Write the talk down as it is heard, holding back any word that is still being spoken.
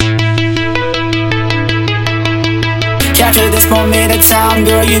Capture this moment of time,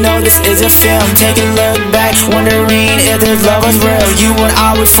 girl, you know this is a film. Take a look back, wondering if this love was real. You and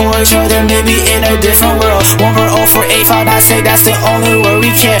I was for each other, maybe in a different world. 1 for 0 for 8, 5, 9, 6, that's the only word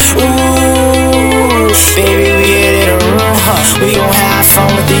we care. Ooh, baby, we get in a room, we gon' have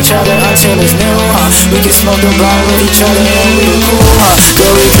fun with each other until it's new, we can smoke the blunt with each other and we cool,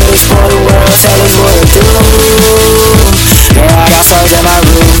 girl, we could explore the world, tell us what to do. Girl, I got stars in my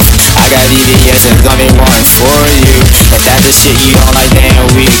room, I got DVS and gummy ones for you. If that's the shit you don't like, then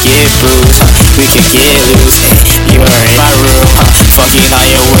we could get bruised, we could get loose, you're in my room, fucking on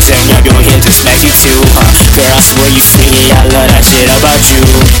your words and grab your head to smack you too, girl, I swear you freaky, I love that shit about you.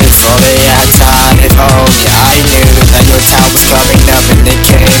 It's all they had time, it told me I knew that your time was coming up and it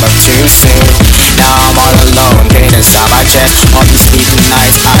came up too soon. Now I'm all alone, pain inside my chest, all these sleeping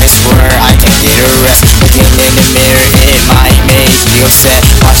nights, I swear I can't get a rest. Looking in the mirror, it might make you upset,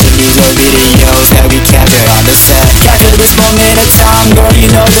 watching these old videos that we captured on the set. Capture this moment of time, girl, you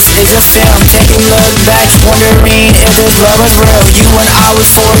know this is a film. Take a look back, wondering if this love was real. You and I was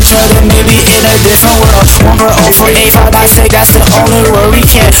for each other, maybe in a different world. 1 for 0 for 8, 5, 9, 6, that's the only word we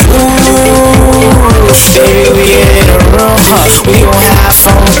can. Ooh, baby, we get in a room, we gon' have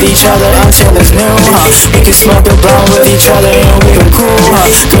fun with each other until it's new, we can smoke the blunt with each other and we are cool,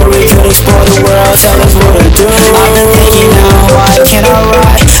 girl, we could explore the world, tell us what to do. I've been thinking now, why can't I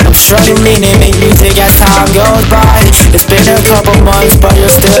write? I'm struggling to make music as time goes by. It's been a couple months, but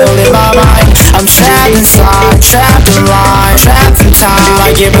you're still in my mind. I'm trapped inside, trapped in line, trapped in time.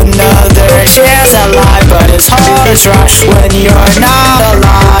 I give another chance at life, but it's hard to try when you're not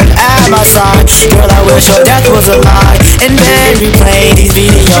alive at my side. Girl, I wish your death was a lie. And then we play these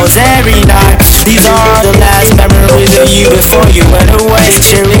videos every night. These are the last memories of you before you went away.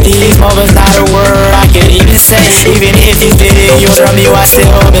 Sharing these moments, not a word I could even say. Even if these videos from you, I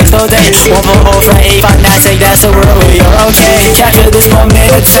still miss those days. 1 for 0 for 8, 5, 9, 6, that's a world where you're okay. Capture this moment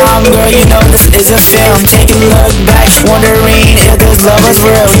of time, girl, you know this is a film. Take a look back, wondering if this love was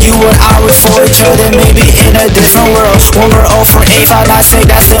real. You and I was for each other, maybe in a different world. 1 for 0 for 8, 5, 9, 6,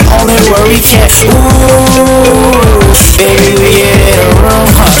 that's the only word we can. Ooh, baby, we get in a room,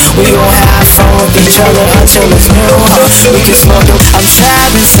 we gon' have fun with each other until it's new, we can smoke the. I'm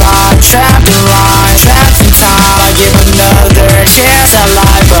trapped inside, trapped in line, trapped in time. I give another chance at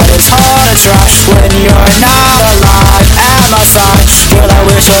life, but it's hard to try when you're not alive at my side. Girl, I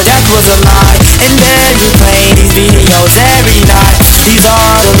wish your death was a lie. And then you play these videos every night. These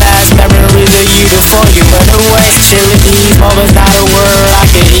are the last memories of you before you went away. Sharing these moments, not a word I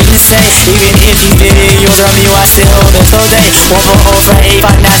could even say. Even if these videos from you, I still miss those days. 1 for 0 for 8,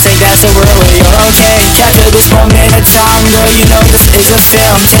 5, 9, 6, that's a world where you're okay. Capture this moment of time, girl, you know this is a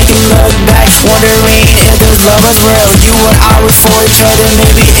film. Take a look back, wondering if this love was real. You and I was for each other,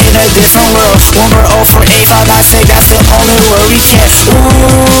 maybe in a different world. 1 for 0 for 8, 5, 9, 6, that's the only word we can.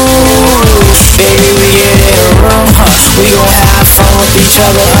 Ooh, baby, we get in a room, we gon' have fun with each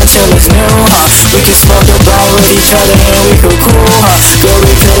other until it's new, we can smoke the blunt with each other and we could cool, girl, we